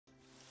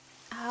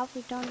hope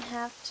we don't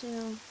have to...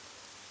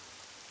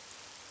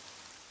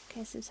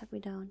 Okay, seems like we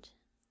don't.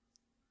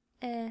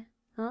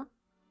 Huh?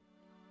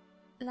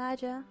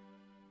 Elijah?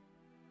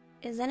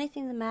 Is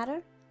anything the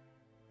matter?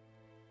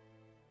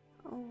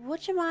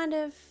 Would you mind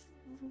if...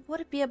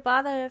 Would it be a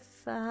bother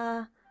if,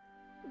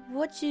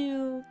 would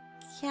you...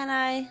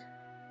 Can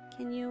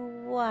you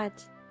what?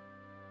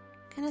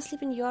 Can I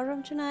sleep in your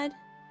room tonight?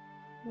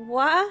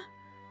 What?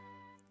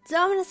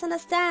 Don't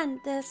misunderstand.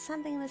 There's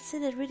something in the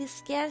city that really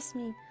scares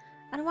me.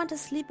 I don't want to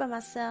sleep by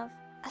myself.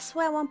 I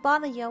swear I won't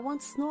bother you. I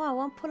won't snore. I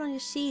won't pull on your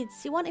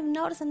sheets. You won't even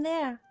notice I'm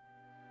there.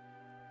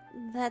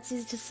 That's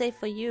easy to say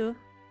for you.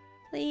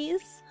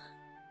 Please?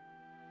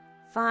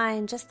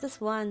 Fine, just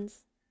this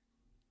once.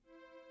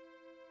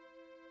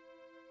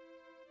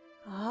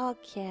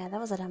 Okay, that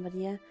was a dumb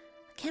idea.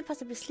 I can't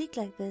possibly sleep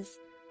like this.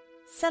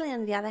 Sally,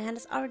 on the other hand,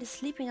 is already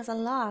sleeping as a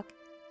log.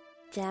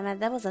 Damn it,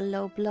 that was a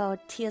low blow,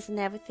 tears and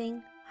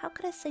everything. How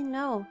could I say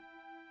no?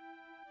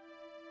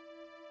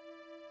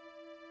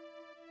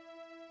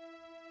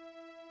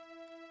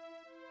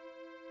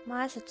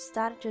 My eyes had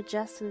started to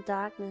adjust to the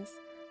darkness.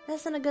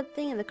 That's not a good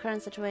thing in the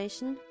current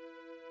situation.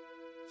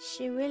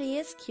 She really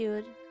is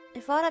cute.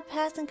 If all our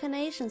past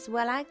incarnations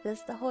were like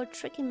this, the whole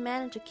tricking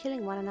men into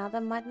killing one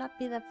another might not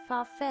be that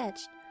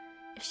far-fetched.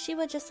 If she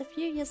were just a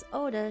few years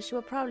older, she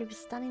would probably be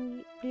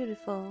stunningly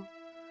beautiful.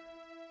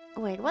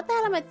 Wait, what the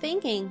hell am I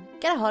thinking?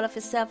 Get a hold of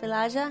yourself,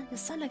 Elijah. You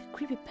sound like a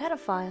creepy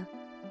pedophile.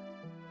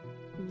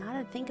 Now that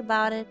I think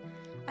about it,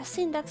 I've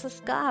seen Dhux's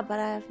scar, but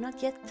I have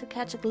not yet to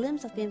catch a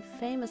glimpse of the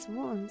infamous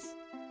wounds.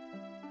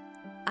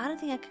 I don't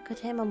think I could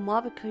contain my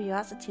morbid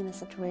curiosity in a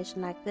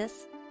situation like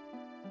this.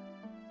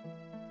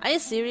 Are you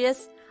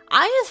serious?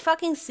 Are you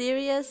fucking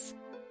serious?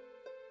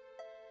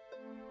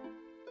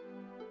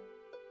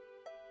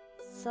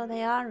 So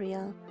they are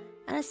real,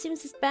 and it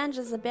seems these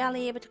bandages are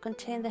barely able to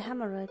contain the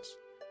hemorrhage.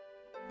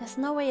 There's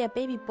no way a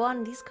baby born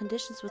in these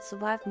conditions would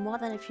survive more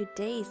than a few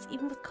days,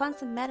 even with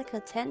constant medical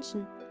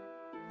attention.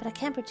 But I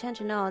can't pretend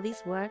to know how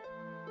these work.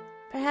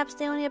 Perhaps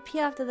they only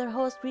appear after their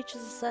host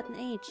reaches a certain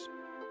age.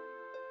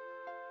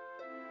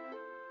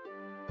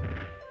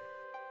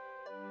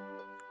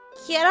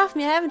 Get off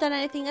me, I haven't done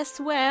anything, I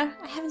swear.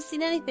 I haven't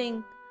seen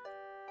anything.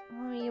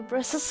 Mommy, your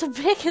breasts are so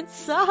big and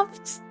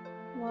soft.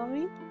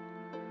 Mommy?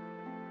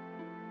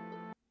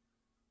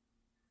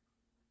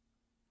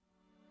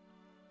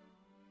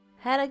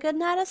 Had a good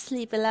night of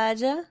sleep,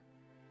 Elijah?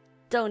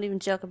 Don't even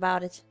joke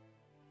about it.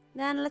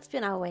 Then let's be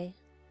on our way.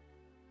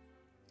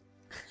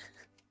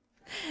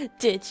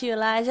 Did you,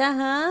 Elijah,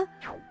 huh?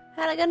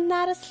 Had a good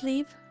night of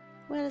sleep?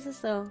 Well, is it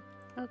so?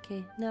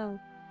 Okay, no.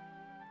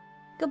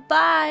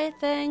 Goodbye,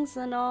 thanks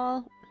and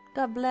all.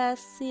 God bless,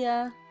 see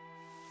ya.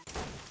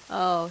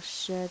 Oh,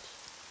 shit.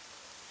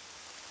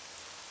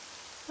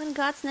 What in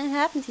God's name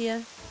happened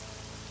here?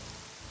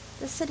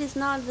 The city is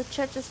now under the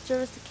church's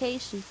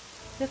jurisdiction.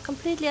 We have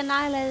completely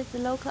annihilated the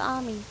local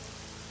army.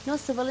 No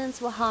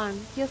civilians were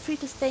harmed. You are free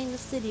to stay in the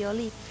city or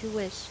leave if you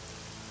wish.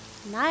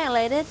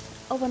 Annihilated?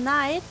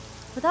 Overnight?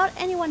 Without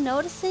anyone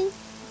noticing?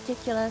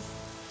 Ridiculous.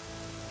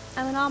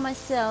 I'm in awe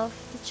myself.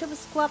 The Chuba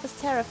squad is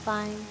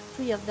terrifying.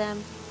 3 of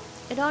them.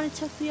 It only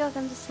took 3 of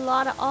them to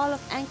slaughter all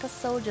of Anchor's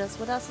soldiers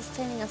without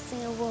sustaining a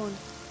single wound,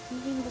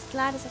 not even the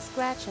slightest of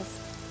scratches.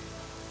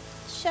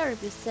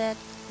 Sheriff, you said.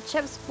 The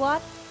Chuba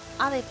squad?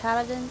 Are they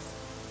paladins?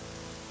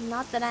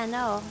 Not that I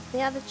know.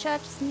 They are the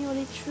church's new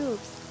elite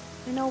troops.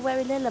 We know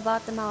very little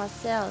about them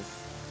ourselves.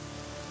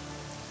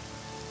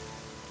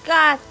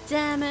 God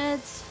damn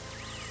it!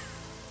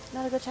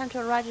 Not a good time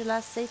to write your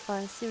last save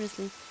file,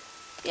 seriously.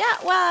 Yeah,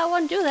 well, I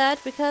won't do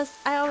that, because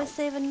I always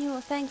save a new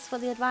thanks for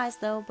the advice,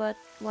 though, but...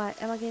 Why,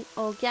 am I getting...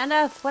 Oh,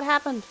 Gandalf, what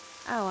happened?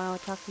 I don't want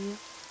to talk to you.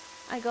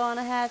 I go on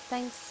ahead,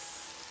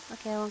 thanks.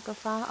 Okay, I won't go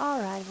far.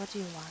 Alright, what do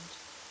you want?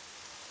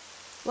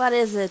 What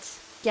is it,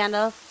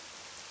 Gandalf?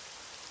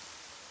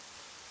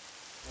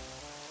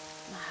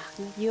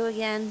 Not you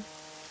again.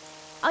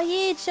 Oh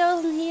ye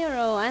chosen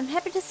hero, I'm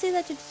happy to see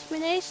that your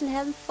determination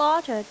hasn't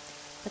faltered.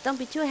 But don't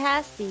be too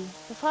hasty.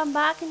 Before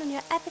embarking on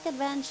your epic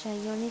adventure,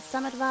 you'll need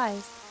some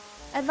advice.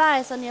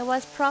 Advice only a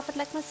wise prophet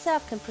like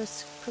myself can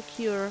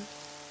procure.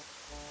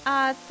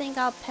 I think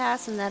I'll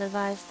pass on that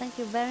advice, thank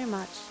you very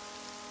much.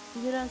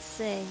 You don't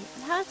say.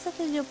 And how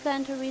exactly do you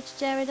plan to reach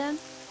Jeriden?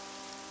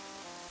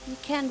 You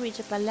can't reach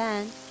it by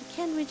land. You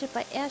can't reach it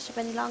by airship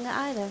any longer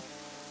either.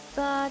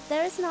 But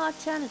there is an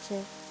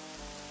alternative.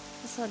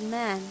 This old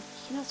man,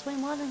 he knows way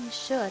more than he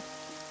should.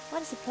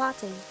 What is he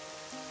plotting?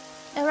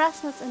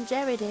 Erasmus and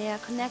Jeride are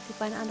connected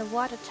by an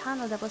underwater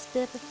tunnel that was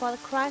built before the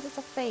crisis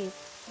of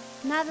faith.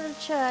 Neither the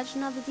church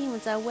nor the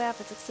demons are aware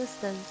of its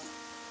existence.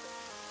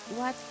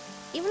 What?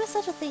 Even if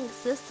such a thing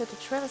existed, to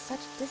travel such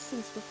a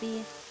distance would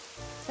be...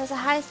 There's a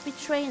high-speed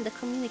train that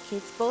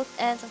communicates both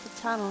ends of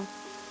the tunnel.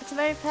 It's a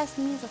very fast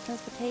means of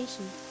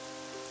transportation.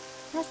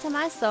 Last time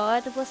I saw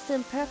it, it was still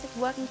in perfect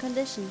working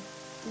condition.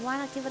 Why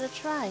not give it a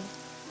try?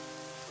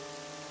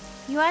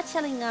 You are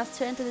telling us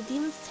to enter the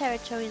demon's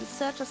territory in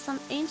search of some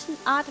ancient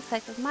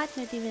artifact that might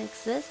not even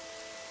exist?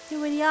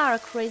 You really are a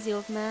crazy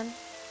old man.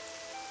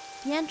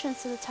 The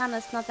entrance to the tunnel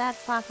is not that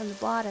far from the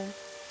border.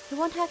 You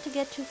won't have to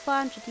get too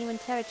far into demon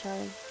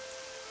territory.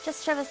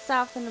 Just travel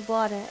south on the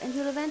border, and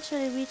you'll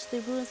eventually reach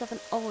the ruins of an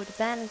old,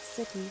 abandoned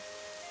city.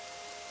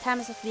 Time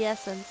is of the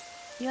essence.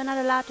 You are not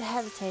allowed to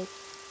hesitate.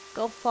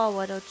 Go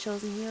forward, O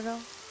chosen hero.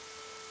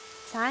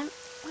 Time?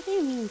 What do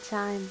you mean,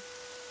 time?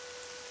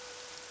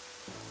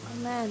 Oh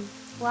man,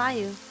 who are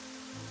you?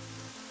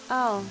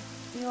 Oh,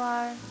 you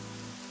are...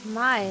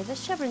 My,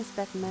 this sure brings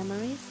back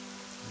memories.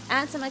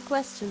 Answer my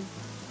question.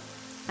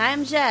 I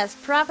am Jazz,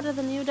 prophet of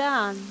the new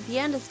dawn. The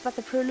end is but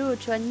the prelude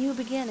to a new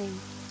beginning.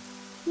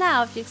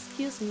 Now, if you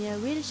excuse me, I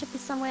really should be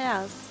somewhere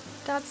else.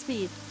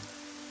 Godspeed.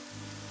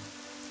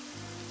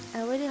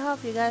 I really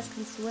hope you guys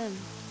can swim.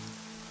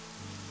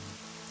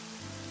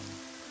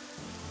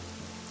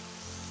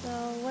 So,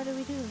 what do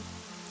we do?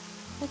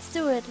 Let's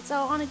do it, it's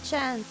our only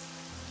chance.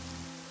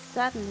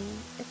 Suddenly,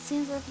 it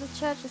seems as if the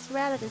church has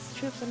rallied its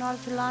troops in order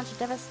to launch a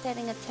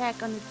devastating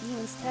attack on the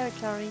demons'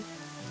 territory.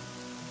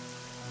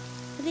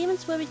 The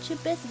demons will be too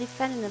busy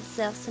defending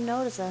themselves to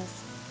notice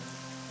us.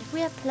 If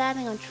we are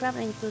planning on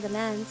traveling through the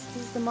lands,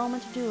 this is the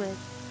moment to do it.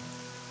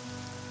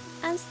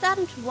 I'm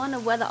starting to wonder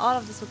whether all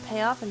of this will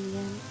pay off in the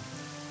end.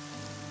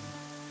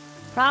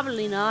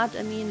 Probably not.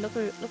 I mean, look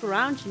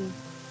around you.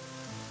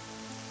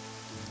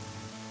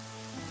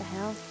 What the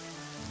hell?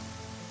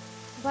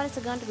 The bodies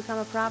are going to become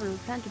a problem. We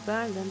plan to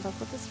burn them, but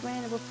with this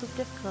rain it will prove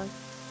difficult.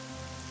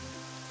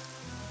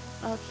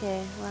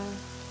 Okay, well...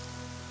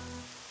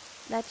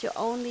 That you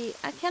only...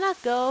 I cannot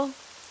go.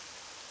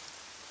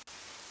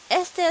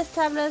 Este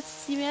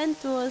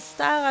establecimiento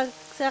está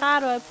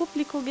cerrado al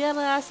público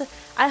general.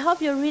 I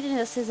hope you're reading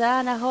this, Cesar,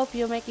 and I hope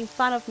you're making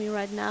fun of me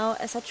right now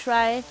as I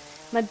try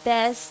my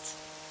best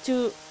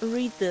to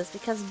read this,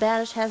 because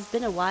Spanish has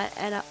been a while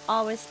and I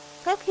always...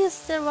 Look, he's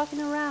still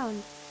walking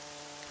around.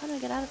 How do I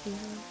get out of here?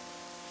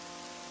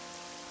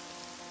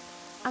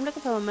 I'm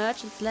looking for a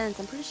merchant's lens.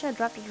 I'm pretty sure I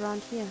dropped it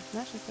around here.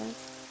 Merchant's lens.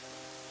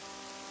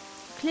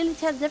 Clearly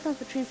tell the difference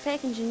between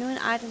fake and genuine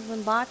items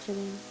when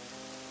bartering.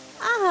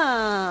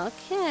 Ah,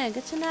 okay,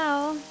 good to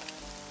know.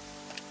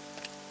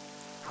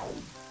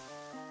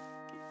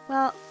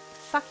 Well,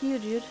 fuck you,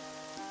 dude.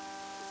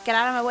 Get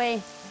out of my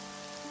way.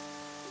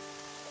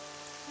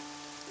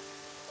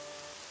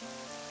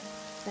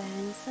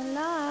 Thanks a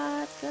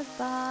lot.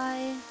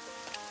 Goodbye.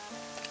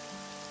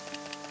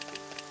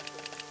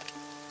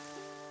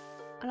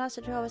 Allows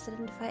you to always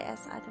identify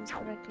S items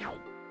correctly.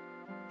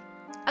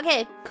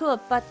 Okay, cool,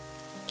 but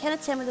can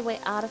it tell me the way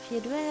out of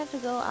here? Do I have to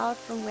go out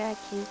from where I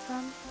came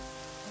from?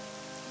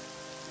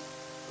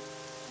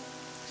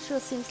 Sure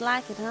seems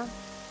like it, huh?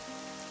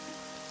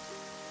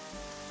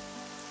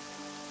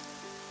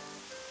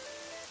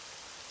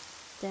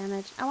 Damn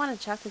it. I want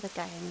to talk to the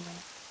guy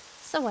anyway.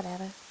 So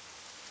whatever.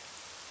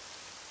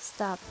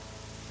 Stop.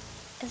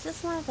 Is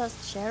this one of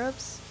those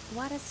cherubs?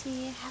 Why does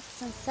he have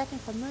this unsettling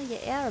familiar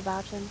air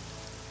about him?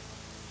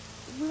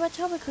 We were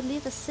told we could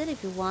leave the city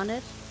if we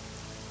wanted.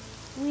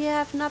 We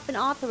have not been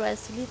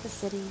authorized to leave the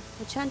city.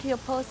 Return to your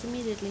post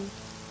immediately.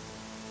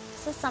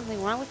 Is there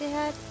something wrong with your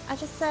head? I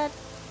just said...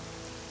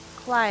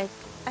 Quiet.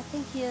 I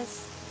think he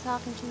is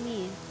talking to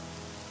me.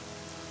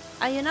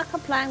 Are you not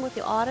complying with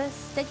your orders?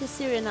 State your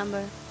serial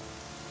number.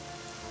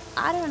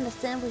 I don't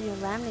understand what you're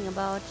rambling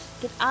about.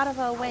 Get out of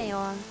our way,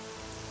 or...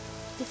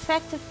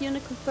 Defective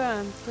unit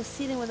confirmed.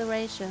 Proceeding with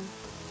erasure.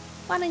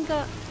 Why don't you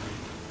go...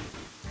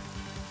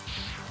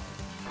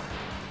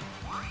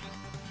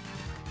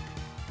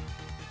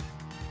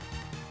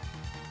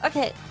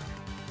 Okay.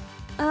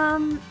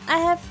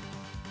 I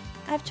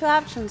have two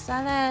options.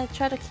 Either I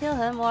try to kill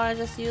him, or I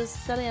just use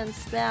Cillian's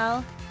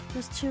spell.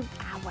 Use two...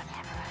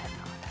 whatever. I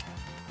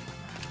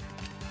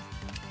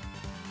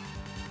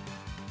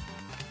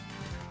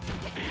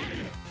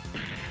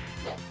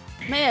don't know.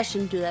 Maybe I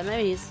shouldn't do that.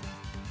 Maybe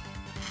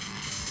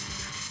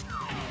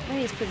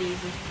it's pretty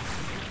easy.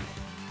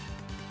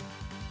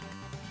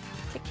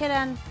 Take it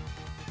on.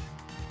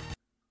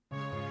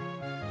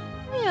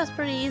 Maybe it was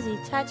pretty easy.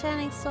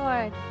 Titanic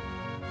sword.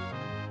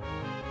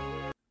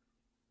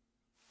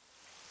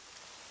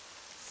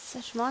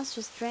 Such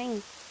monstrous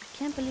strength. I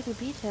can't believe we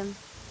beat him.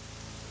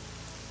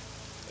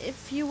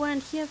 If you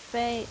weren't here,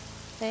 Faye?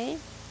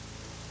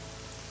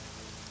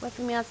 Wait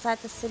for me outside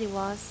the city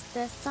walls.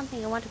 There's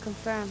something I want to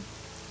confirm.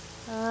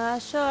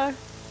 Sure.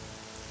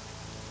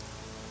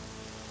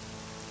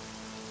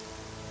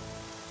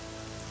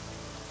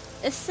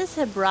 Is this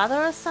her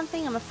brother or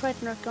something? I'm afraid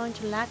I'm not going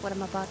to like what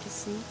I'm about to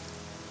see.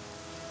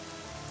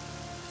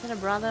 Is it a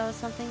brother or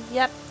something?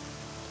 Yep.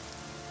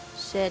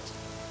 Shit.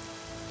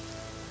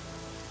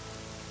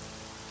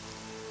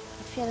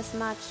 I fear as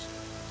much.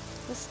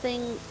 This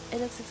thing,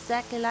 it looks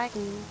exactly like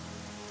me.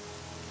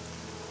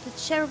 The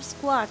cherub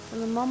squad.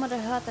 From the moment I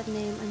heard that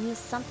name, I knew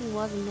something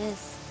was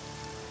amiss.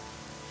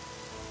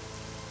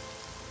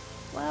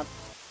 Well,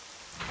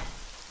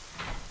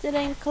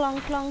 didn't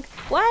clunk clunk.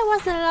 Why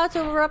wasn't I allowed to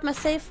override my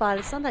save file?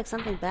 It sounded like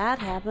something bad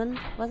happened.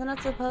 Wasn't I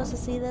supposed to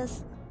see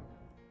this?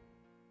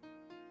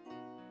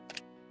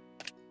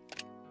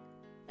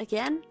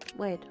 Again?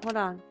 Wait, hold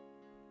on.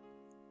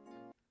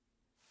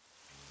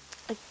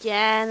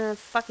 Again, a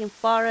fucking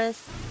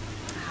forest.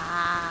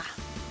 Ah.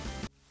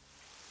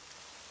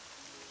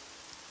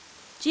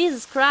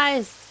 Jesus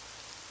Christ!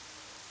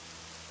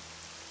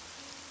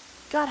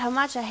 God, how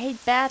much I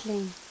hate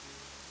battling.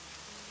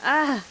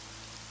 Ah!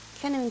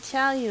 Can't even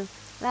tell you.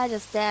 I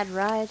just dead,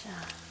 right?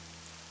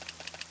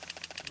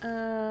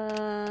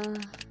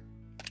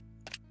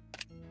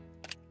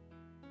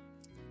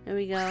 There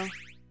we go.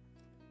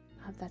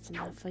 Hope that's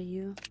enough for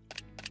you.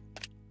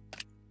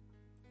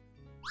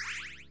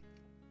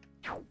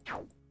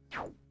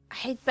 I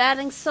hate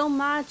battling so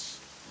much.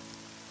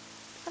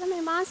 How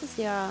many monsters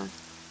here are?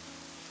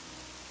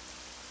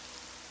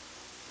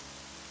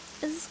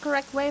 Is this the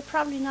correct way?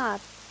 Probably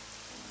not.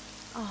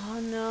 Oh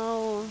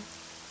no.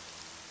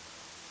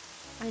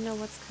 I know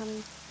what's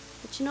coming.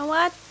 But you know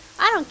what?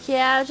 I don't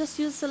care. I'll just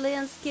use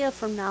Celine skill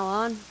from now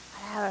on.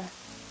 Whatever.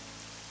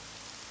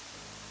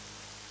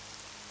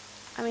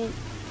 I mean,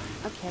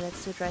 okay,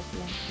 let's do it right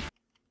here.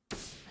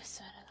 I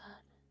swear to God.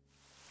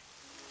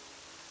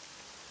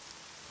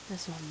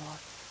 There's one more.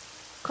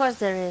 Of course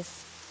there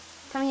is.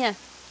 Come here,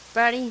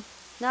 birdie.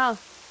 No.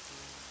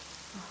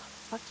 Oh,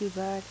 fuck you,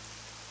 bird.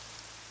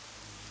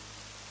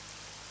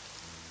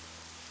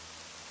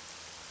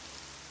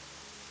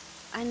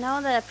 I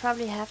know that I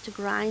probably have to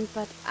grind,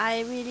 but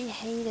I really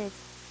hate it.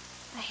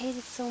 I hate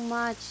it so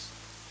much.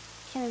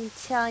 I can't even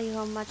tell you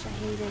how much I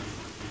hate it.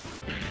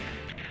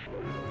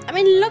 I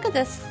mean, look at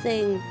this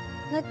thing.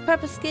 Like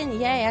purple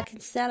skin. Yay, I can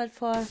sell it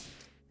for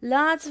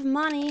lots of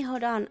money.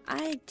 Hold on.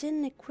 I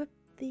didn't equip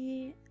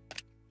the...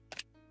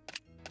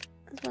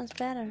 This one's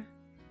better.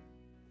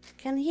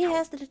 Can he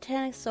has the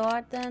Titanic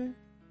sword then?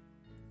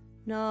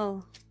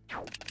 No.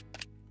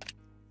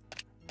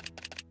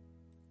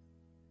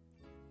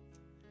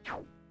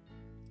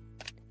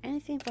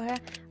 Anything for her?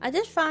 I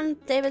did find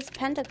David's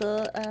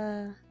pentacle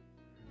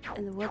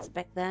in the woods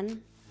back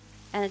then.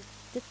 And it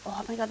did...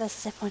 Oh my god, there's a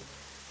safe point.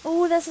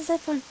 Oh, there's a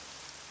safe point.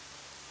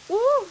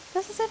 Ooh,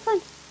 there's a safe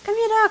point. Come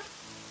here, dog.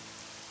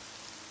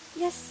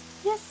 Yes,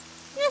 yes,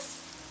 yes.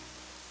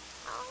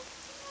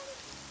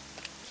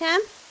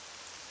 Camp.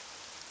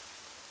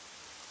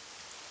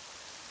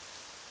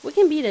 We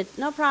can beat it,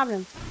 no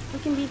problem. We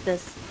can beat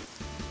this.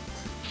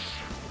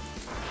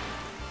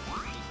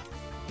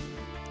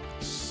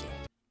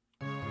 Shit.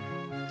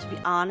 To be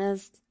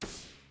honest,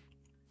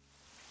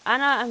 I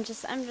know I'm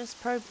just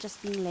probably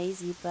just being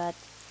lazy, but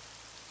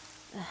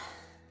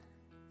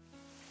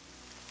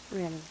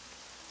really,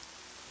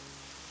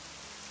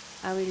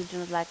 I really do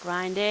not like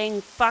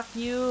grinding. Fuck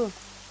you,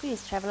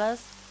 please,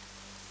 travelers.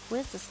 Who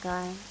is this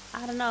guy?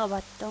 I don't know,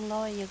 but don't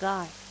lower your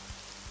guard.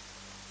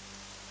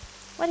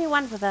 What do you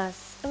want with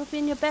us? It would be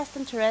in your best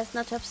interest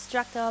not to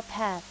obstruct our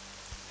path.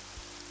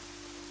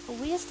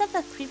 Will you stop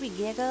that creepy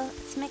giggle?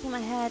 It's making my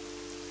head...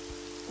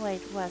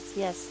 Wait, was,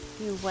 yes.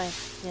 You was,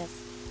 yes.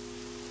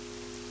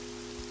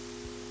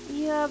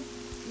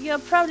 You're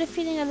probably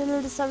feeling a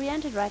little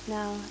disoriented right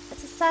now.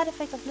 It's a side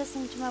effect of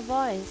listening to my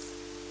voice.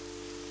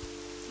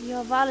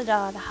 You're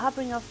Validar, the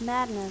harbinger of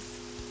madness.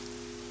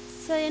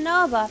 So you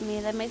know about me,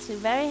 that makes me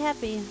very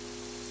happy.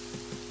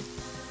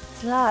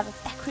 Blood is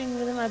echoing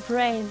within my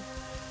brain.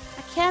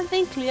 I can't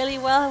think clearly.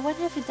 Well, when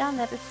have you done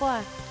that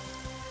before?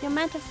 Your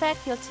mental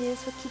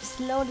faculties will keep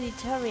slowly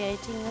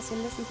deteriorating as you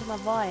listen to my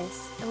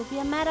voice. It will be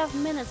a matter of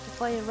minutes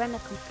before you render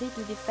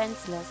completely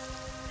defenseless.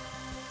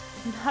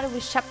 How do we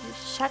shut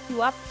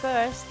you up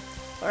first?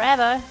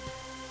 Forever?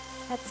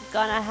 That's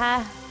gonna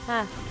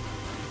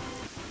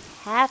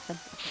happen.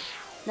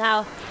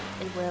 Now,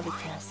 it will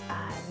because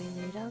I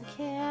really don't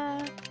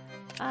care.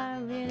 I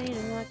really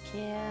do not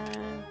care.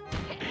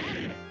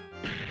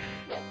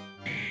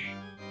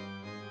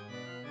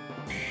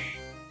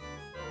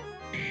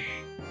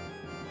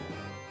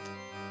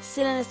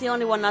 Cillian is the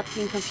only one not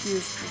being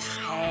confused.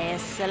 Hey,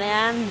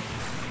 Cillian.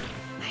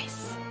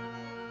 Nice.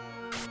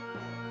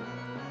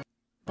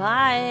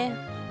 Bye.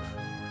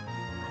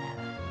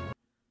 Whatever.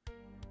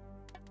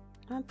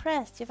 I'm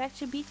impressed. You've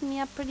actually beaten me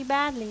up pretty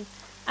badly.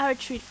 I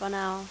retreat for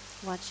now.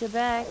 Watch your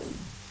backs.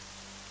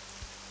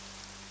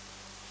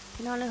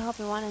 Can only hope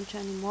we run into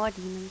any more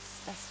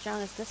demons as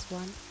strong as this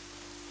one.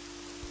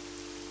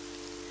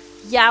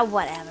 Yeah,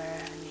 whatever.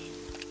 I mean,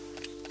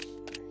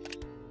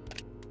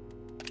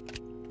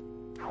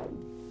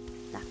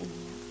 nothing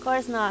here. Of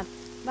course not.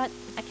 But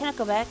I cannot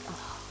go back.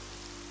 Oh.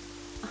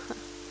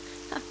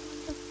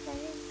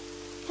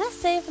 Can I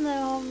save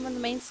on the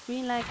main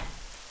screen like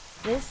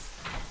this?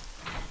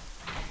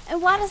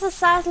 And what is a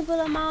sizable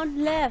amount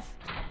left?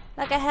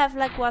 Like I have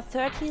like what,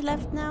 30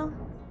 left now?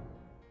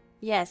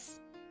 Yes.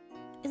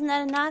 Isn't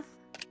that enough?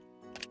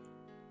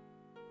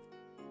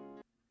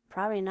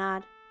 Probably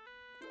not.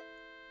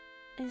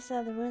 These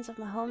are the ruins of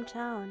my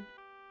hometown.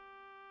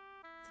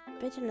 The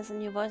bitterness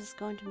in your voice is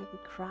going to make me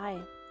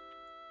cry.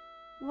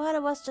 Well,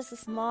 it was just a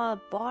small,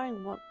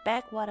 boring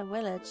backwater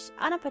village.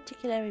 I don't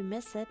particularly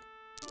miss it.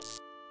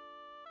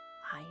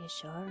 Are you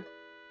sure?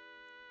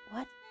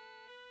 What?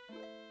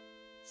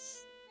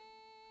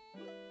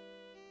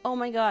 Oh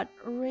my god,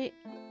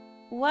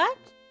 what?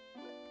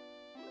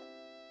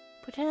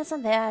 Pretend it's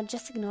not there,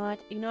 just ignore it,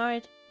 ignore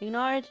it,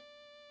 ignore it.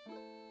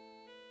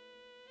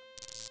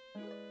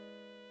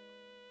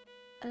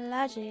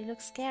 Allergy,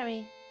 looks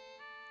scary.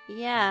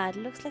 Yeah, it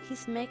looks like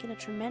he's making a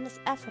tremendous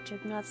effort to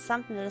ignore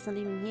something that isn't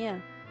even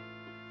here.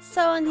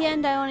 So in the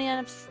end, I only end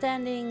up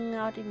standing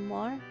out even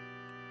more.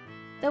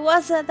 There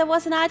was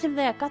an item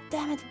there. God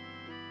damn it!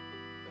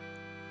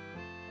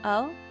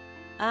 Oh,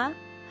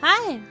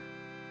 hi.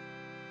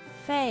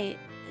 Faye,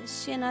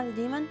 is she another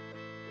demon?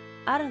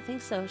 I don't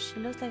think so. She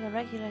looks like a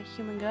regular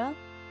human girl.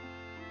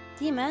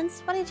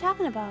 Demons? What are you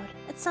talking about?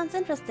 It sounds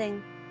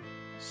interesting.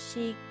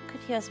 She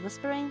could hear us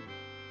whispering.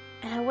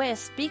 And her way of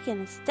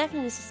speaking is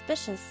definitely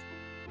suspicious.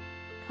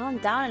 Calm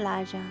down,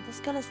 Elijah. This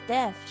girl is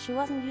deaf. She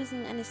wasn't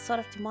using any sort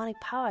of demonic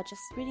power,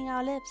 just reading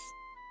our lips.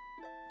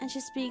 And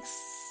she speaks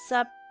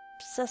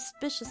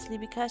suspiciously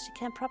because she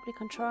can't properly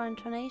control her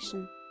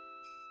intonation.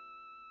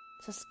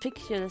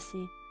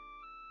 Suspiciously.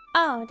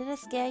 Oh, did I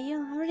scare you?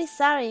 I'm really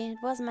sorry. It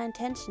wasn't my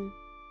intention.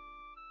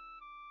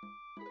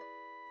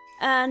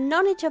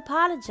 No need to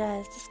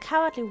apologize. This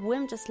cowardly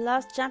wimp just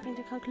loves jumping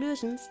to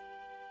conclusions.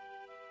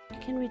 You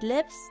can read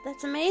lips?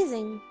 That's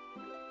amazing.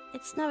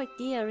 It's no big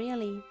deal,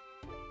 really.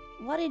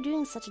 What are you doing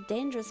in such a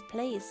dangerous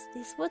place?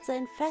 These woods are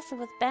infested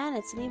with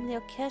bandits and even the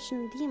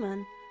occasional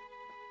demon.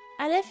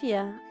 I live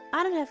here.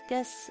 I don't have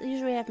guests. I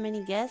usually have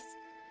many guests.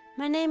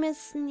 My name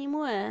is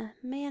Nimue.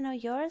 May I know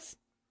yours?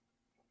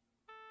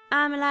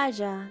 I'm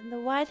Elijah. The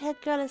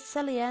white-haired girl is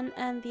Cillian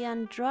and the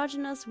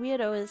androgynous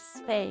weirdo is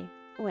Faye.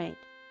 Wait.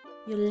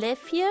 You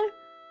live here?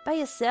 By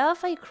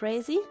yourself? Are you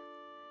crazy?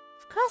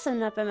 Of course I'm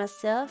not by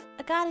myself.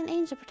 A guardian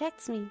angel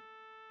protects me.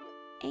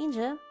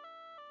 Angel?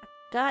 A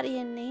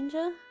guardian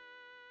angel?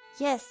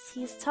 Yes,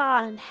 he is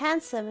tall and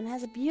handsome and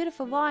has a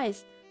beautiful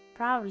voice.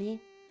 Probably.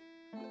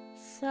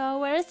 So,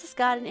 where is this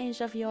guardian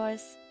angel of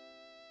yours?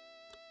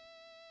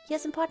 He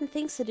has important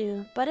things to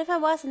do, but if I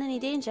was in any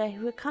danger, he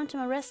would come to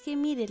my rescue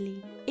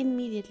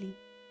immediately.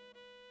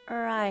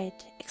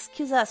 Alright,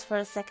 excuse us for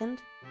a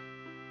second.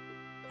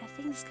 I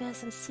think this girl has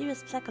some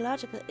serious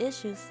psychological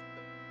issues.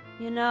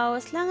 You know,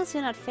 as long as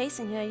you're not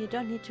facing her, you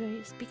don't need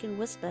to speak in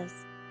whispers.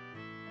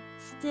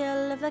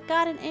 Still, if the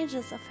guardian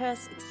angels of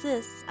hers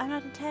exists, I'm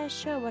not entirely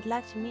sure what I'd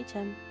like to meet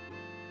him.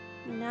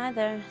 Me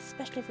neither,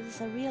 especially if it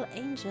is a real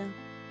angel.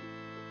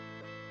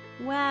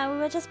 Well, we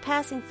were just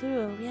passing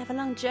through. We have a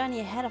long journey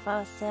ahead of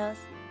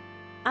ourselves.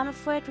 I'm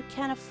afraid we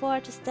can't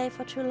afford to stay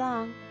for too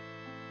long.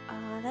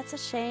 Oh, that's a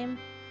shame.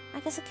 I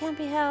guess it can't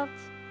be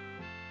helped.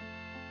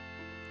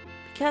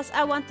 Because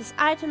I want this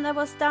item that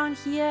was down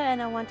here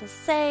and I want to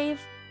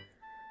save.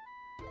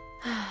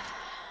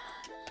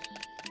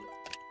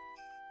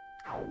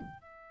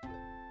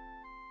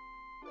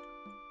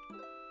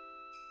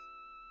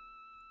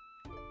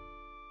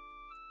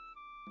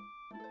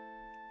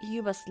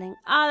 Ubersling.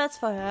 Ah, that's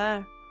for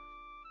her.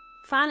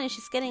 Finally,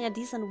 she's getting a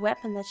decent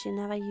weapon that she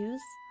never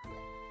used.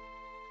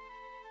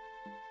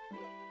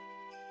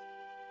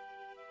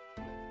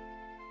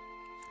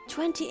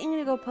 "20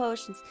 indigo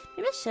potions.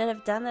 Maybe I should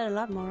have done that a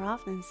lot more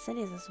often in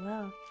cities as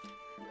well.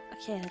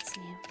 Okay, let's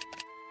see.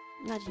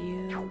 Not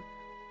you.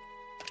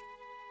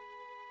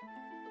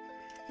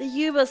 The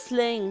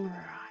Ubersling.